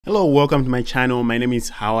Hello, welcome to my channel. My name is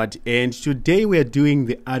Howard, and today we are doing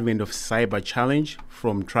the Advent of Cyber Challenge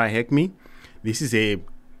from Tryhackme. This is a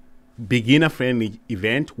beginner-friendly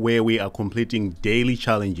event where we are completing daily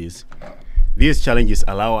challenges. These challenges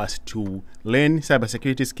allow us to learn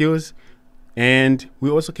cybersecurity skills, and we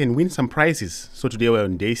also can win some prizes. So today we're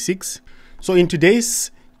on day 6. So in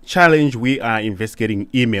today's challenge, we are investigating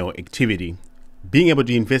email activity. Being able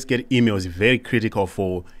to investigate email is very critical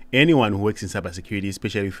for anyone who works in cybersecurity,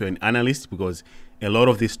 especially if you're an analyst, because a lot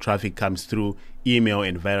of this traffic comes through email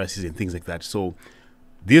and viruses and things like that. So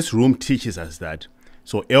this room teaches us that.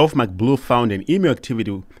 So Elf McBlue found an email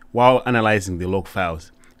activity while analyzing the log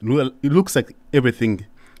files. It looks like everything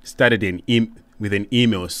started with an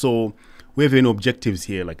email. So we have any objectives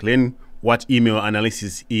here, like learn what email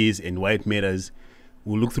analysis is and why it matters.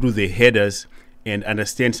 We'll look through the headers and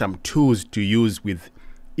understand some tools to use with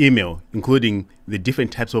email, including the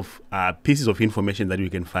different types of pieces of information that you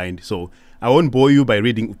can find. So I won't bore you by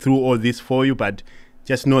reading through all this for you, but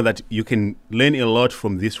just know that you can learn a lot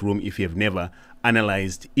from this room if you have never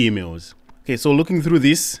analyzed emails. Okay, so looking through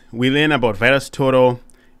this, we learn about VirusTotal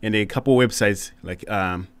and a couple websites like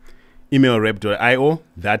emailrep.io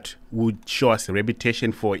that would show us a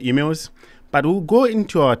reputation for emails. But we'll go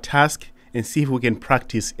into our task and see if we can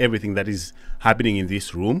practice everything that is happening in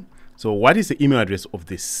this room. So what is the email address of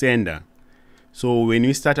the sender? So when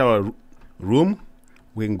we start our room,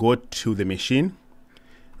 we can go to the machine.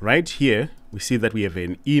 Right here, we see that we have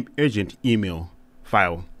an urgent email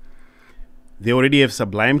file. They already have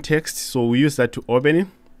Sublime text, so we use that to open it.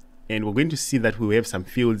 And we're going to see that we have some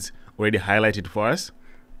fields already highlighted for us,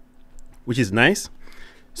 which is nice.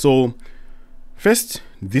 So first,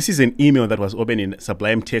 this is an email that was opened in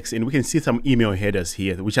Sublime text, and we can see some email headers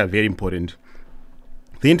here, which are very important.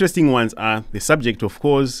 The interesting ones are the subject, of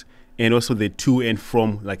course, and also the to and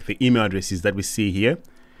from, like the email addresses that we see here.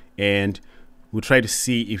 And we'll try to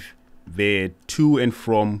see if the to and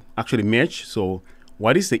from actually match. So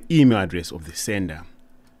what is the email address of the sender?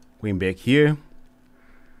 Going back here,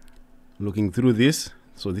 looking through this.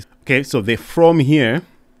 So the from here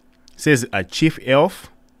says a Chief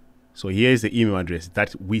Elf. So here is the email address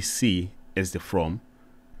that we see as the from.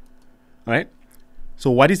 All right. So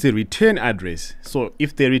what is the return address? So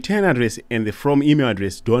if the return address and the from email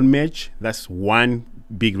address don't match, that's one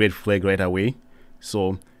big red flag right away.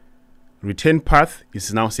 So return path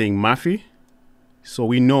is now saying Murphy. So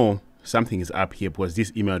we know something is up here because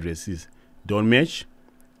these email addresses don't match.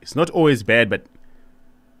 It's not always bad, but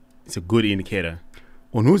it's a good indicator.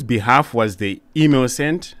 On whose behalf was the email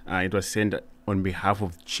sent? It was sent on behalf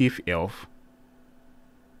of Chief Elf.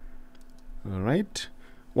 All right.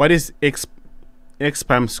 What is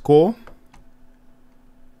XPAM score?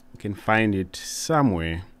 You can find it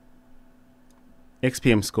somewhere.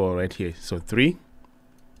 XPM score right here. So 3.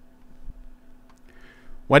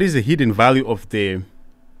 What is the hidden value of the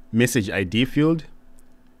message ID field?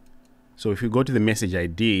 So if you go to the message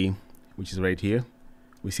ID, which is right here,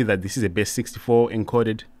 we see that this is a base 64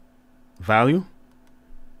 encoded value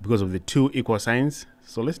because of the 2 equal signs.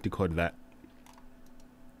 So let's decode that.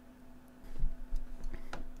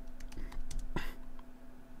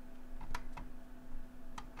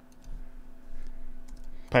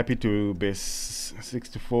 Pipe it to base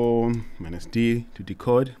 64 minus D to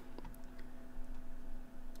decode.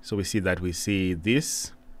 So we see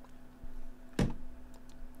this. All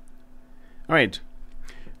right.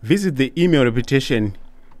 Visit the email reputation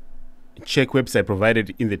check website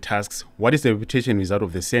provided in the tasks. What is the reputation result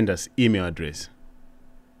of the sender's email address?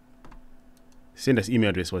 Sender's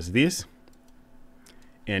email address was this.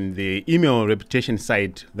 And the email reputation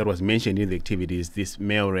site that was mentioned in the activity is this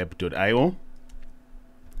mailrep.io.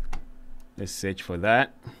 Let's search for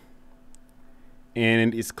that.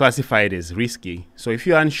 And it's classified as risky. So if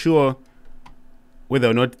you're unsure whether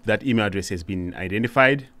or not that email address has been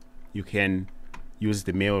identified, you can use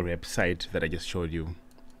the MailRep site that I just showed you.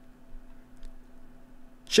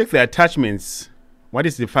 Check the attachments. What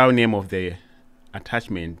is the file name of the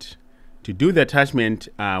attachment? To do the attachment,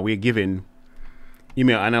 we're given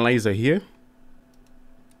email analyzer here.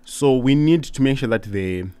 So we need to make sure that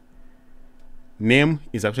the name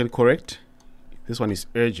is actually correct. This one is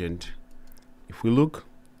urgent. If we look,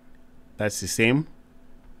 that's the same.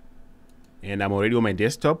 And I'm already on my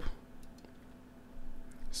desktop.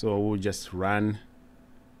 So we'll just run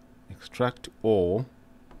extract all.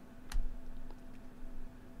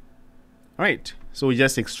 All right, so we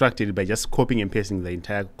just extracted it by just copying and pasting the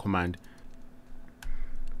entire command.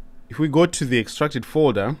 If we go to the extracted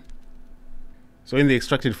folder, so in the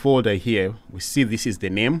extracted folder here, we see this is the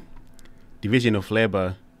name, division of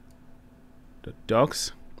labor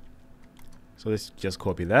docs. So let's just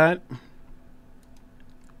copy that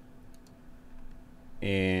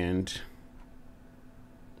and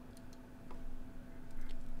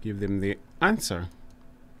give them the answer.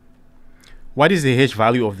 What is the hash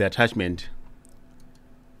value of the attachment?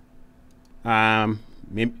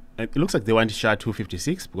 Maybe it looks like they want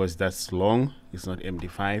SHA-256 because that's long, it's not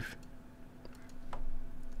MD5.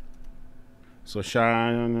 So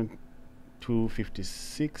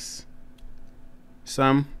SHA-256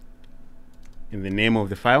 sum in the name of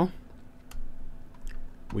the file,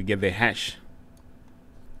 we get the hash.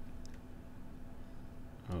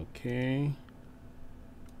 Okay,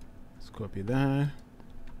 let's copy that.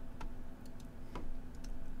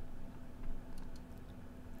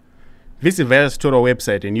 Visit VirusTotal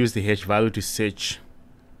website and use the hash value to search.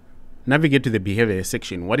 Navigate to the behavior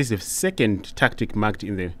section. What is the second tactic marked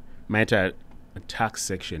in the meta attack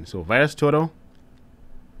section? So VirusTotal.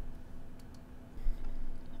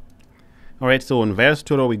 Alright, so on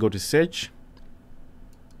VirusTotal we go to search.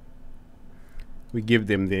 We give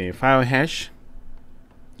them the file hash.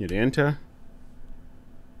 Hit enter.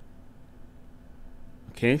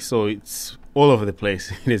 Okay, so it's all over the place.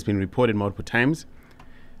 It has been reported multiple times.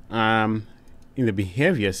 In the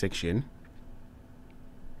behavior section,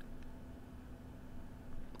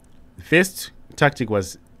 the first tactic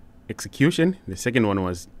was execution, the second one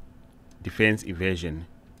was defense evasion.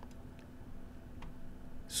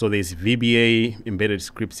 So there's VBA embedded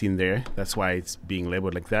scripts in there, that's why it's being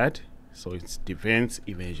labeled like that. So it's defense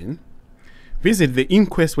evasion. Visit the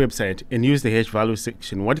Inquest website and use the hash value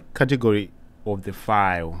section. What category of the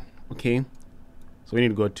file? Okay, so we need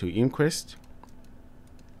to go to Inquest,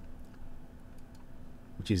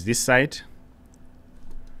 which is this site.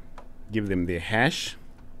 Give them the hash,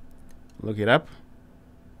 look it up,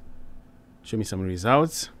 show me some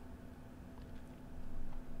results.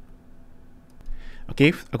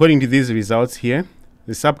 Okay, according to these results here,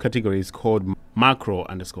 the subcategory is called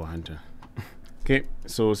macro_hunter. Okay,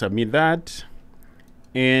 so submit that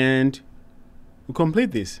and we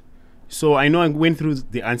complete this. So I know I went through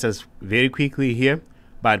the answers very quickly here,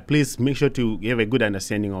 but please make sure to have a good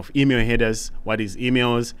understanding of email headers, what is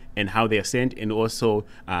emails and how they are sent, and also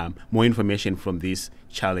more information from this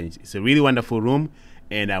challenge. It's a really wonderful room,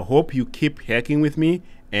 and I hope you keep hacking with me,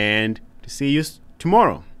 and to see you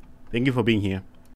tomorrow. Thank you for being here.